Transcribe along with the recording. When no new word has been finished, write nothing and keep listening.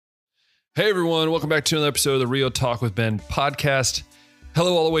Hey everyone, welcome back to another episode of the Real Talk with Ben podcast.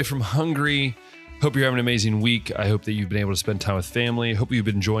 Hello all the way from Hungary. Hope you're having an amazing week. I hope that you've been able to spend time with family. Hope you've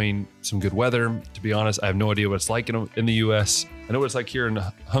been enjoying some good weather. To be honest, I have no idea what it's like in the US. I know what it's like here in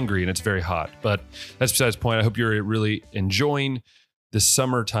Hungary and it's very hot, but that's besides the point. I hope you're really enjoying the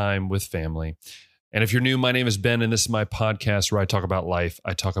summertime with family. And if you're new, my name is Ben and this is my podcast where I talk about life.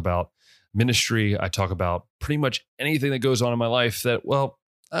 I talk about ministry. I talk about pretty much anything that goes on in my life that, well,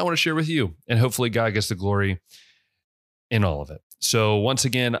 I want to share with you, and hopefully God gets the glory in all of it. So once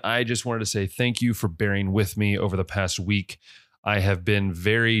again, I just wanted to say thank you for bearing with me over the past week. I have been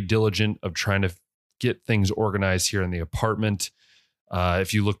very diligent of trying to get things organized here in the apartment.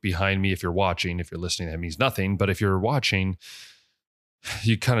 If you look behind me, if you're watching, if you're listening, that means nothing. But if you're watching,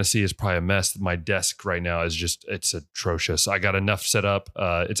 you kind of see it's probably a mess. My desk right now is it's atrocious. I got enough set up.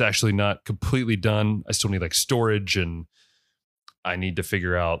 It's actually not completely done. I still need like storage, and I need to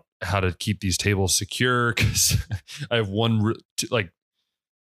figure out how to keep these tables secure because I have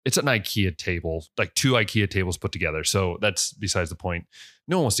it's an IKEA table, like two IKEA tables put together. So that's besides the point.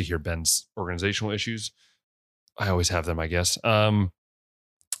 No one wants to hear Ben's organizational issues. I always have them, I guess. But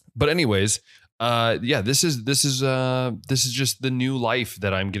anyways, this is just the new life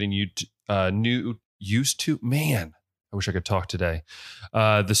that I'm getting used to. Man, I wish I could talk today.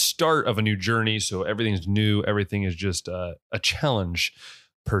 The start of a new journey. So everything's new. Everything is just a challenge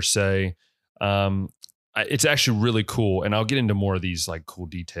per se. It's actually really cool. And I'll get into more of these like cool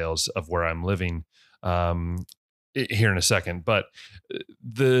details of where I'm living here in a second. But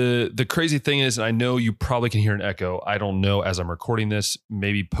the crazy thing is, and I know you probably can hear an echo. I don't know as I'm recording this,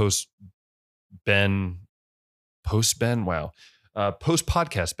 maybe post podcast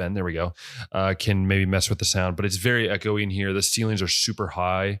Ben, there we go, can maybe mess with the sound, but it's very echoey in here. The ceilings are super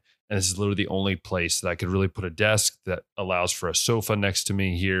high, and this is literally the only place that I could really put a desk that allows for a sofa next to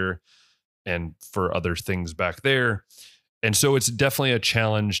me here and for other things back there. And so it's definitely a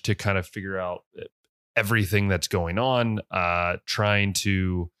challenge to kind of figure out everything that's going on, trying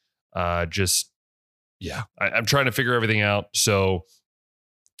to I'm trying to figure everything out. So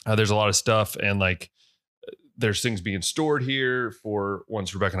there's a lot of stuff, and like there's things being stored here for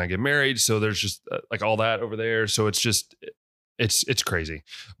once Rebecca and I get married. So there's just like all that over there. So it's crazy,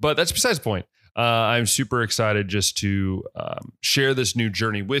 but that's besides the point. I'm super excited just to share this new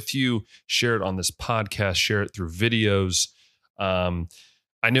journey with you, share it on this podcast, share it through videos. I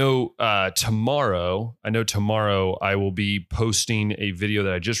know tomorrow I will be posting a video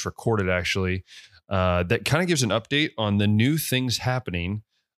that I just recorded actually that kind of gives an update on the new things happening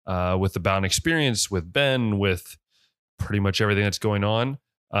with the Bound Experience, with Ben, with pretty much everything that's going on.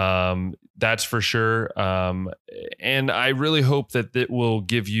 That's for sure. And I really hope that it will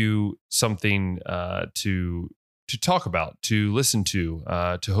give you something to talk about, to listen to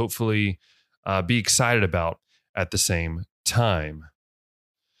hopefully be excited about at the same time.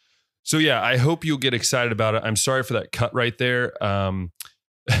 So yeah, I hope you'll get excited about it. I'm sorry for that cut right there. I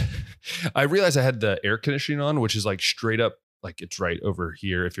realized I had the air conditioning on, which is like straight up, like it's right over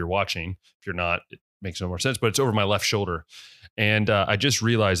here. If you're watching, if you're not, it makes no more sense, but it's over my left shoulder. And I just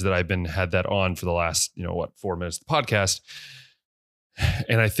realized that I've had that on for the last, 4 minutes of the podcast.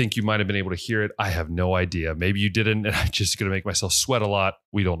 And I think you might've been able to hear it. I have no idea. Maybe you didn't. And I'm just going to make myself sweat a lot.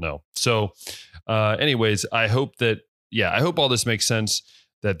 We don't know. So anyways, I hope all this makes sense,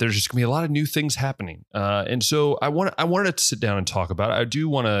 that there's just gonna be a lot of new things happening. And so I wanted to sit down and talk about it. I do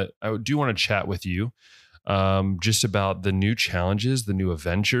want to chat with you just about the new challenges, the new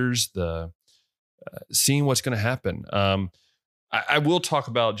adventures, the seeing what's going to happen. I will talk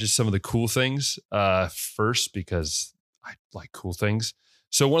about just some of the cool things first, because I like cool things.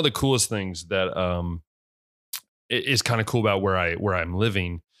 So one of the coolest things that is kind of cool about where I'm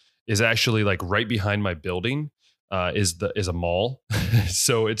living is actually like right behind my building is a mall.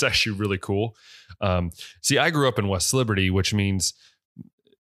 So it's actually really cool. See, I grew up in West Liberty, which means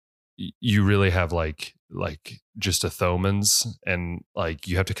you really have like just a Thoman's, and like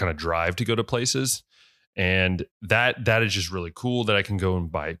you have to kind of drive to go to places. And that is just really cool that I can go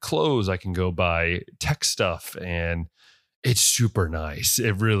and buy clothes. I can go buy tech stuff, and it's super nice.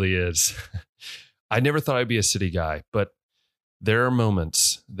 It really is. I never thought I'd be a city guy, but there are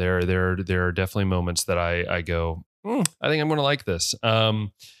moments. There are definitely moments that I go, I think I'm going to like this.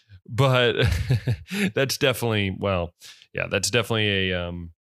 But that's definitely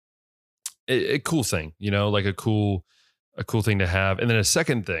a cool thing, like a cool thing to have. And then a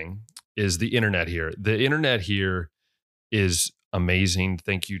second thing is the internet here. The internet here is amazing.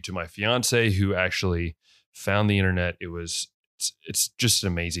 Thank you to my fiance who actually found the internet. It's just an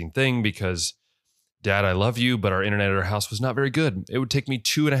amazing thing because Dad, I love you, but our internet at our house was not very good. It would take me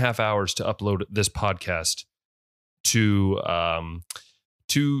 2.5 hours to upload this podcast to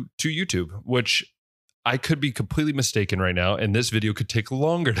YouTube, which I could be completely mistaken right now, and this video could take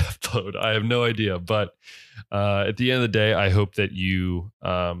longer to upload. I have no idea, but at the end of the day, I hope that you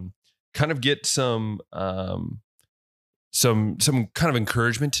kind of get some kind of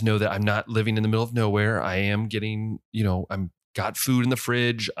encouragement to know that I'm not living in the middle of nowhere. I am getting, I'm got food in the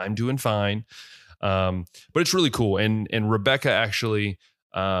fridge. I'm doing fine. But it's really cool. And Rebecca actually,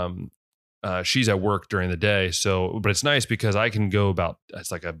 she's at work during the day. But it's nice because I can go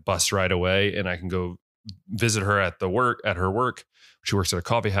it's like a bus ride away, and I can go visit her at her work. She works at a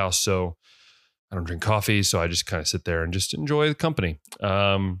coffee house. So I don't drink coffee. So I just kind of sit there and just enjoy the company.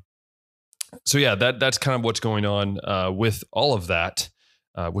 So yeah, that's kind of what's going on, with all of that,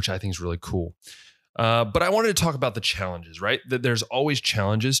 which I think is really cool. But I wanted to talk about the challenges, right? That there's always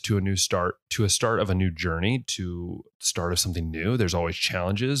challenges to a start of a new journey, to start of something new. There's always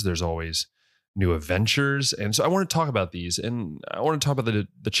challenges. There's always new adventures. And so I want to talk about these, and I want to talk about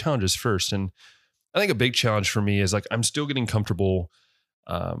the challenges first. And I think a big challenge for me is, like, I'm still getting comfortable.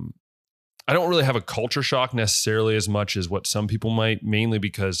 I don't really have a culture shock necessarily as much as what some people might, mainly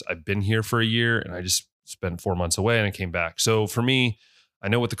because I've been here for a year and I just spent 4 months away and I came back. So for me, I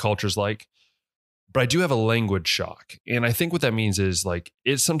know what the culture's like. But I do have a language shock. And I think what that means is, like,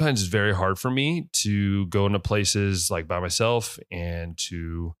 it's sometimes very hard for me to go into places like by myself and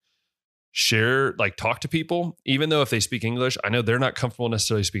to share, like, talk to people, even though if they speak English, I know they're not comfortable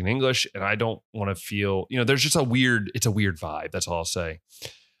necessarily speaking English. And I don't want to feel, there's just it's a weird vibe. That's all I'll say.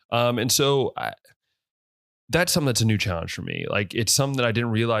 And so that's something that's a new challenge for me. Like, it's something that I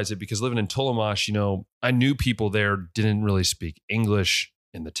didn't realize it because living in Tollemache, I knew people there didn't really speak English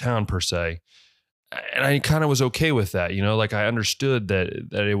in the town per se. And I kind of was okay with that, like, I understood that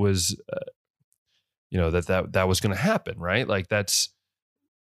it was, that was going to happen, right? Like, that's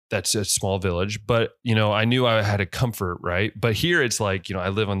a small village, but, I knew I had a comfort, right? But here it's like, I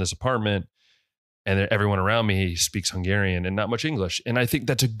live on this apartment and everyone around me speaks Hungarian and not much English. And I think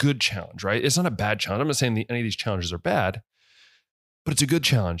that's a good challenge, right? It's not a bad challenge. I'm not saying any of these challenges are bad, but it's a good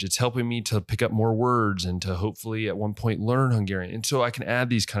challenge. It's helping me to pick up more words and to hopefully at one point learn Hungarian. And so I can add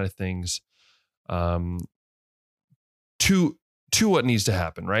these kind of things to what needs to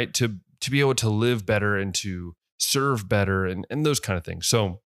happen, right? To be able to live better and to serve better and those kind of things.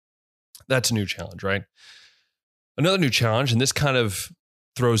 So that's a new challenge, right? Another new challenge, and this kind of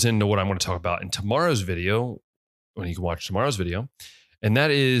throws into what I'm going to talk about in tomorrow's video, when you can watch tomorrow's video, and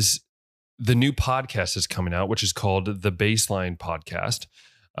that is the new podcast that's coming out, which is called The Baseline Podcast.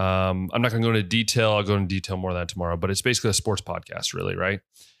 I'm not going to go into detail. I'll go into detail more of that tomorrow, but it's basically a sports podcast, really, right?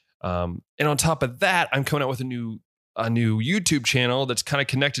 And on top of that, I'm coming out with a new YouTube channel that's kind of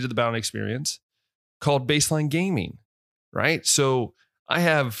connected to the Bound Experience called Baseline Gaming, right? So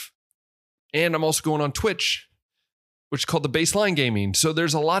and I'm also going on Twitch, which is called the Baseline Gaming. So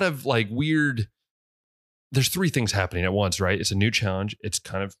there's a lot of like there's three things happening at once, right? It's a new challenge. It's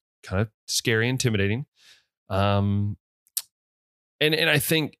kind of scary, intimidating. And I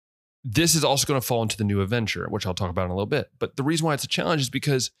think this is also going to fall into the new adventure, which I'll talk about in a little bit. But the reason why it's a challenge is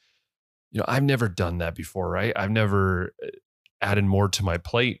because, I've never done that before, right? I've never added more to my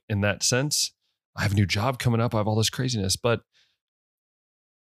plate in that sense. I have a new job coming up. I have all this craziness, but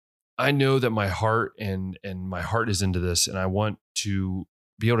I know that my heart and my heart is into this, and I want to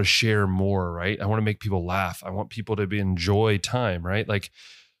be able to share more, right? I want to make people laugh. I want people to enjoy time, right? Like,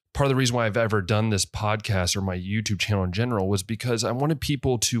 part of the reason why I've ever done this podcast or my YouTube channel in general was because I wanted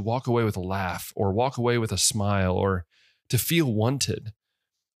people to walk away with a laugh or walk away with a smile or to feel wanted.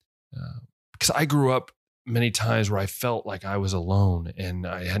 Because I grew up many times where I felt like I was alone and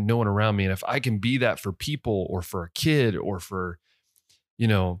I had no one around me. And if I can be that for people or for a kid or for,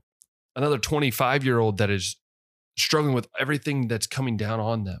 another 25-year-old that is struggling with everything that's coming down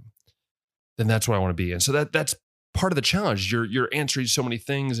on them, then that's what I want to be. And so that's part of the challenge. You're answering so many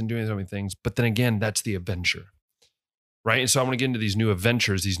things and doing so many things, but then again, that's the adventure, right? And so I want to get into these new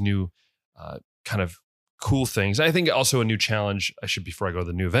adventures, these new kind of cool things. I think also a new challenge, before I go to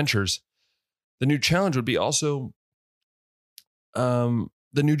the new adventures, the new challenge would be also the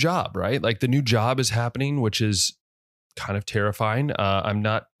new job, right? Like, the new job is happening, which is kind of terrifying. I'm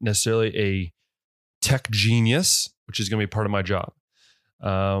not necessarily a tech genius, which is going to be part of my job,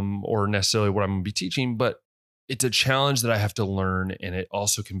 or necessarily what I'm going to be teaching, but it's a challenge that I have to learn, and it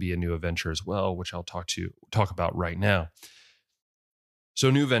also can be a new adventure as well, which I'll talk about right now. So,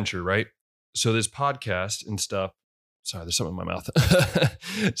 new venture, right? So this podcast and stuff. Sorry, there's something in my mouth.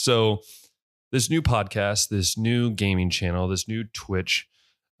 So this new podcast, this new gaming channel, this new Twitch,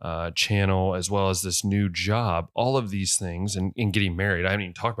 channel, as well as this new job, all of these things, and getting married. I haven't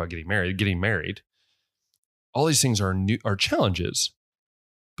even talked about getting married. All these things are challenges,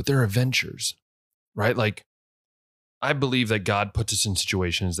 but they're adventures, right? Like, I believe that God puts us in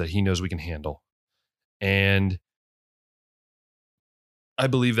situations that he knows we can handle. And I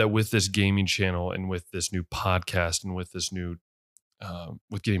believe that with this gaming channel and with this new podcast and with this new,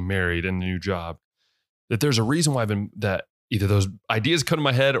 with getting married and the new job, that there's a reason why that either those ideas come to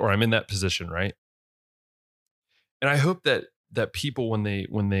my head or I'm in that position, right? And I hope that people, when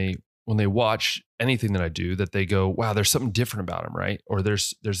they watch anything that I do, that they go, wow, there's something different about him, right? Or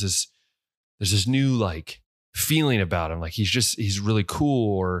there's this new like feeling about him, like he's really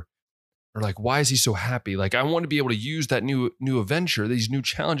cool, or like, why is he so happy? Like, I want to be able to use that new adventure, these new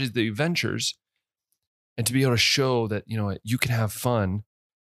challenges, the adventures, and to be able to show that, you can have fun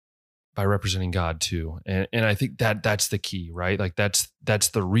by representing God too. And I think that's the key, right? Like that's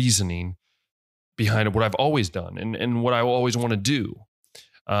the reasoning behind what I've always done and what I always want to do.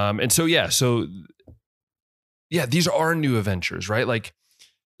 These are our new adventures, right? Like,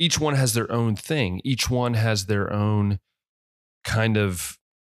 each one has their own thing. Each one has their own kind of,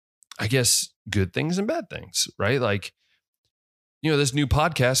 I guess, good things and bad things, right? Like, this new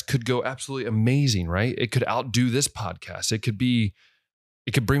podcast could go absolutely amazing, right? It could outdo this podcast. It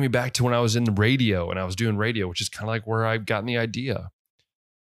could bring me back to when I was in the radio and I was doing radio, which is kind of like where I've gotten the idea.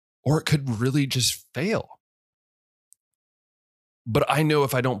 Or it could really just fail. But I know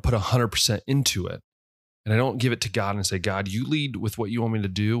if I don't put 100% into it, and I don't give it to God and say, God, you lead with what you want me to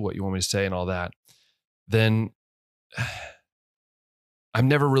do, what you want me to say and all that, then I'm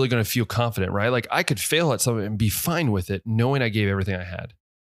never really going to feel confident, right? Like, I could fail at something and be fine with it, knowing I gave everything I had.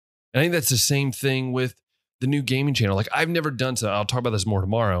 And I think that's the same thing with the new gaming channel. Like, I've never done so. I'll talk about this more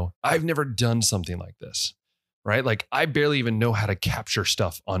tomorrow. I've never done something like this, right? Like, I barely even know how to capture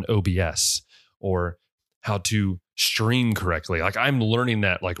stuff on OBS or how to stream correctly. Like, I'm learning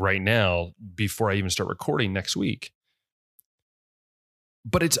that like right now before I even start recording next week.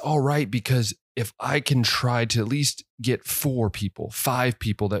 But it's all right, because if I can try to at least get 4 people, 5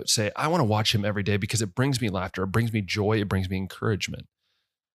 people that say, I want to watch him every day because it brings me laughter, it brings me joy, it brings me encouragement,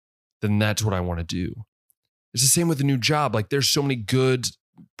 then that's what I want to do. It's the same with the new job. Like, there's so many good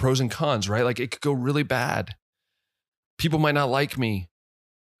pros and cons, right? Like, it could go really bad. People might not like me.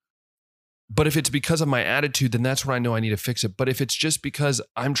 But if it's because of my attitude, then that's when I know I need to fix it. But if it's just because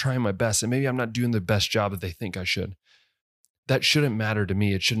I'm trying my best and maybe I'm not doing the best job that they think I should, that shouldn't matter to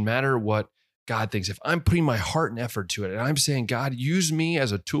me. It shouldn't matter what God thinks. If I'm putting my heart and effort to it and I'm saying, God, use me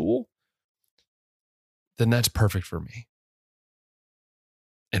as a tool, then that's perfect for me.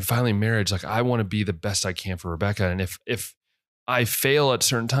 And finally, marriage, like, I want to be the best I can for Rebecca. And if I fail at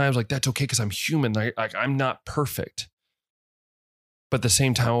certain times, like, that's okay, because I'm human. Like, I'm not perfect. But at the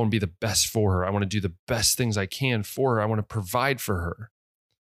same time, I want to be the best for her. I want to do the best things I can for her. I want to provide for her.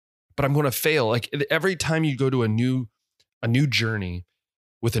 But I'm going to fail. Like, every time you go to a new journey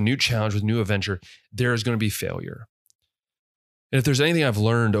with a new challenge, with a new adventure, there is going to be failure. And if there's anything I've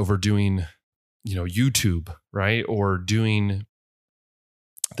learned over doing, YouTube, right, or doing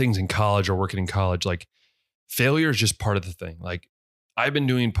things in college or working in college, like, failure is just part of the thing. Like, I've been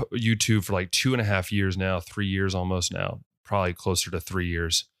doing YouTube for like 2.5 years now, 3 years almost now. Probably closer to 3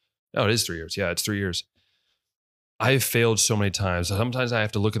 years. No, it is 3 years. Yeah, it's 3 years. I've failed so many times. Sometimes I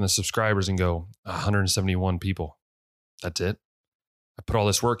have to look in the subscribers and go, 171 people. That's it. I put all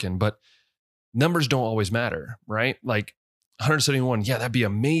this work in, but numbers don't always matter, right? Like, 171, yeah, that'd be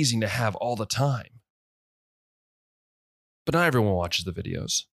amazing to have all the time. But not everyone watches the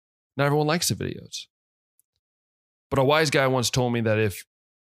videos. Not everyone likes the videos. But a wise guy once told me that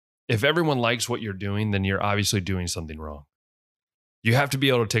if everyone likes what you're doing, then you're obviously doing something wrong. You have to be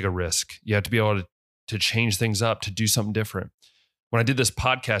able to take a risk. You have to be able to change things up, to do something different. When I did this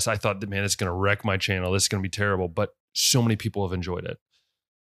podcast, I thought that, man, it's going to wreck my channel. This is going to be terrible. But so many people have enjoyed it.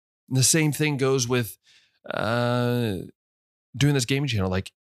 And the same thing goes with doing this gaming channel.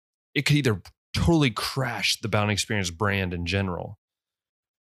 Like, it could either totally crash the Bounding Experience brand in general,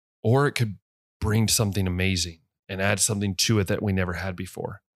 or it could bring something amazing and add something to it that we never had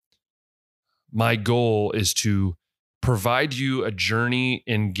before. My goal is to provide you a journey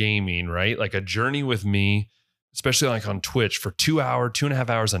in gaming, right? Like, a journey with me, especially like on Twitch, for 2.5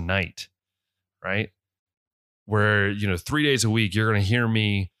 hours a night, right? Where, 3 days a week, you're going to hear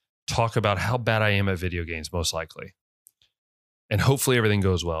me talk about how bad I am at video games, most likely. And hopefully everything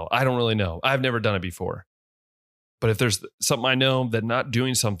goes well. I don't really know. I've never done it before. But if there's something I know, that not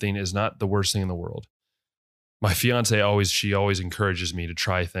doing something is not the worst thing in the world. My fiance she always encourages me to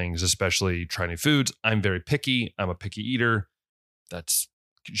try things, especially try new foods. I'm very picky. I'm a picky eater. That's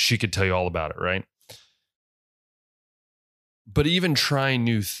She could tell you all about it, right? But even trying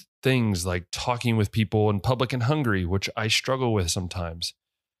new things like talking with people in public in Hungary, which I struggle with sometimes,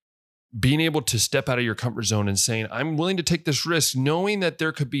 being able to step out of your comfort zone and saying, I'm willing to take this risk, knowing that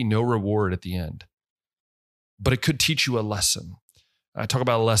there could be no reward at the end, but it could teach you a lesson. I talk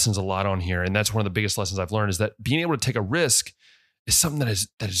about lessons a lot on here, and that's one of the biggest lessons I've learned is that being able to take a risk is something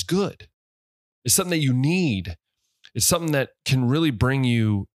that is good. It's something that you need. It's something that can really bring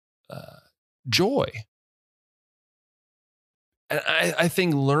you joy. And I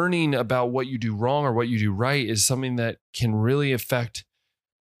think learning about what you do wrong or what you do right is something that can really affect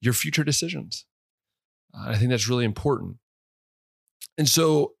your future decisions. I think that's really important. And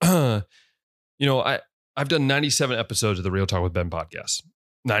so, I've done 97 episodes of the Real Talk with Ben podcast.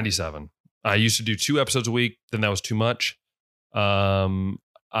 97. I used to do 2 episodes a week. Then that was too much. I'm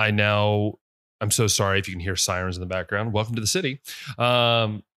so sorry if you can hear sirens in the background. Welcome to the city.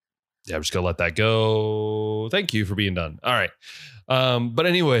 I'm just going to let that go. Thank you for being done. All right. But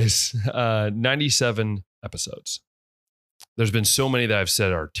anyways, 97 episodes. There's been so many that I've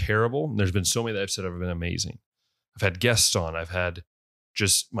said are terrible. There's been so many that I've said have been amazing. I've had guests on. I've had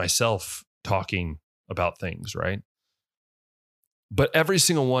just myself talking about things, right? But every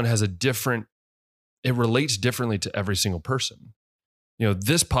single one has it relates differently to every single person.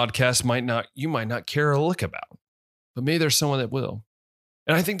 This podcast you might not care a lick about, but maybe there's someone that will.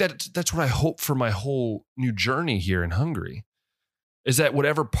 And I think that's what I hope for my whole new journey here in Hungary, is that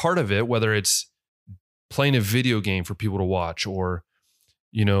whatever part of it, whether it's playing a video game for people to watch, or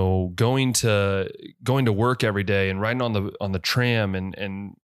going to work every day and riding on the tram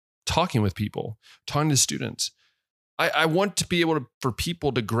and talking with people, talking to students, I want to be able for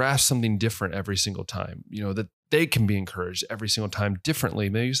people to grasp something different every single time. That they can be encouraged every single time differently.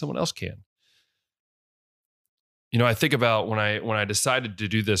 Maybe someone else can. I think about when I decided to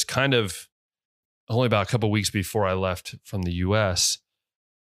do this, kind of only about a couple of weeks before I left from the US,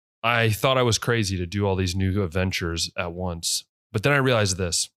 I thought I was crazy to do all these new adventures at once. But then I realized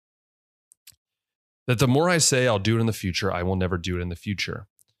that the more I say I'll do it in the future, I will never do it in the future.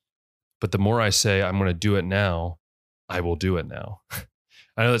 But the more I say I'm going to do it now, I will do it now.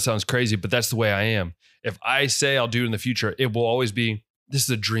 I know that sounds crazy, but that's the way I am. If I say I'll do it in the future, it will always be, this is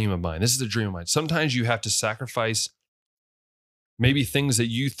a dream of mine. This is a dream of mine. Sometimes you have to sacrifice maybe things that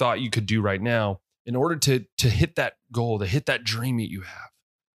you thought you could do right now in order to hit that goal, to hit that dream that you have.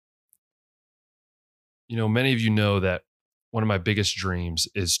 Many of you know that one of my biggest dreams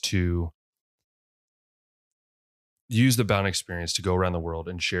is to use the Bound experience to go around the world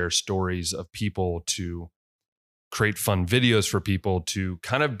and share stories of people, to create fun videos for people, to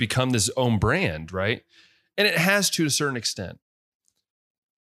kind of become this own brand, right? And it has to a certain extent.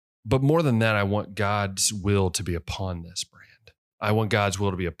 But more than that, I want God's will to be upon this brand. I want God's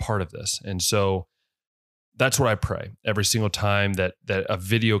will to be a part of this. And so that's what I pray every single time that a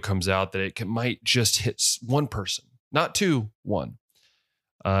video comes out, that it might just hit one person, not 2, 1.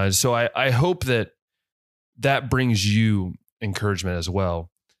 So I hope that brings you encouragement as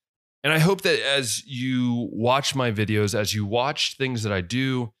well. And I hope that as you watch my videos, as you watch things that I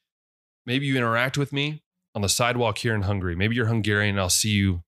do, maybe you interact with me on the sidewalk here in Hungary. Maybe you're Hungarian and I'll see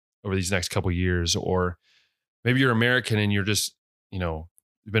you over these next couple of years. Or maybe you're American and you're just, you've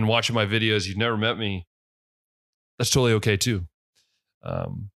been watching my videos, you've never met me. That's totally okay too. But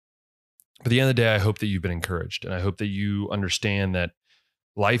at the end of the day, I hope that you've been encouraged, and I hope that you understand that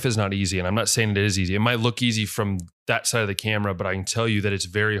life is not easy. And I'm not saying it is easy. It might look easy from that side of the camera, but I can tell you that it's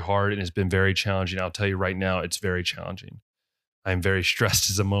very hard and it's been very challenging. I'll tell you right now, it's very challenging. I'm very stressed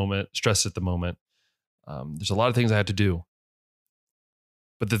at the moment. There's a lot of things I have to do.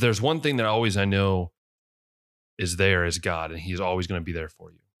 But that there's one thing that I know is God, and he's always going to be there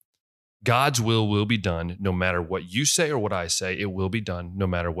for you. God's will be done no matter what you say or what I say. It will be done no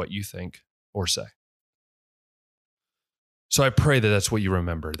matter what you think or say. So I pray that that's what you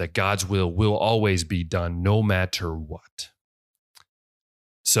remember, that God's will always be done no matter what.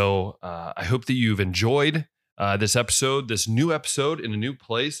 So I hope that you've enjoyed this new episode in a new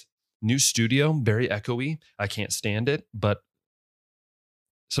place, new studio, very echoey. I can't stand it, but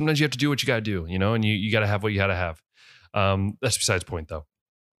sometimes you have to do what you got to do, and you got to have what you got to have. That's besides the point, though.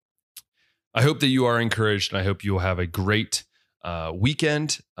 I hope that you are encouraged, and I hope you will have a great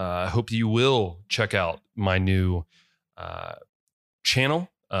weekend. I hope you will check out my new channel,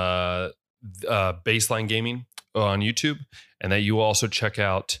 Baseline Gaming on YouTube, and that you will also check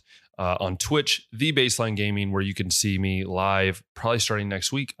out on Twitch, The Baseline Gaming, where you can see me live. Probably starting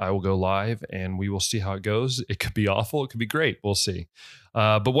next week, I will go live, and we will see how it goes. It could be awful. It could be great. We'll see.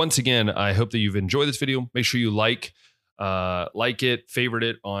 But once again, I hope that you've enjoyed this video. Make sure you like, like it, favorite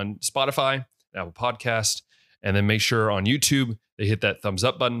it on Spotify, Apple Podcast, and then make sure on YouTube they hit that thumbs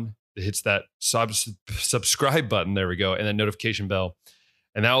up button. It hits that subscribe button. There we go. And then notification bell.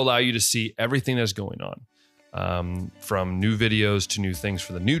 And that will allow you to see everything that's going on, from new videos to new things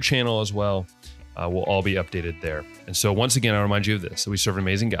for the new channel as well. Will all be updated there. And so once again, I remind you of this, that we serve an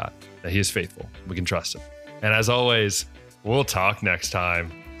amazing God, that he is faithful. We can trust him. And as always, we'll talk next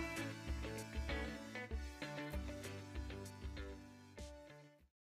time.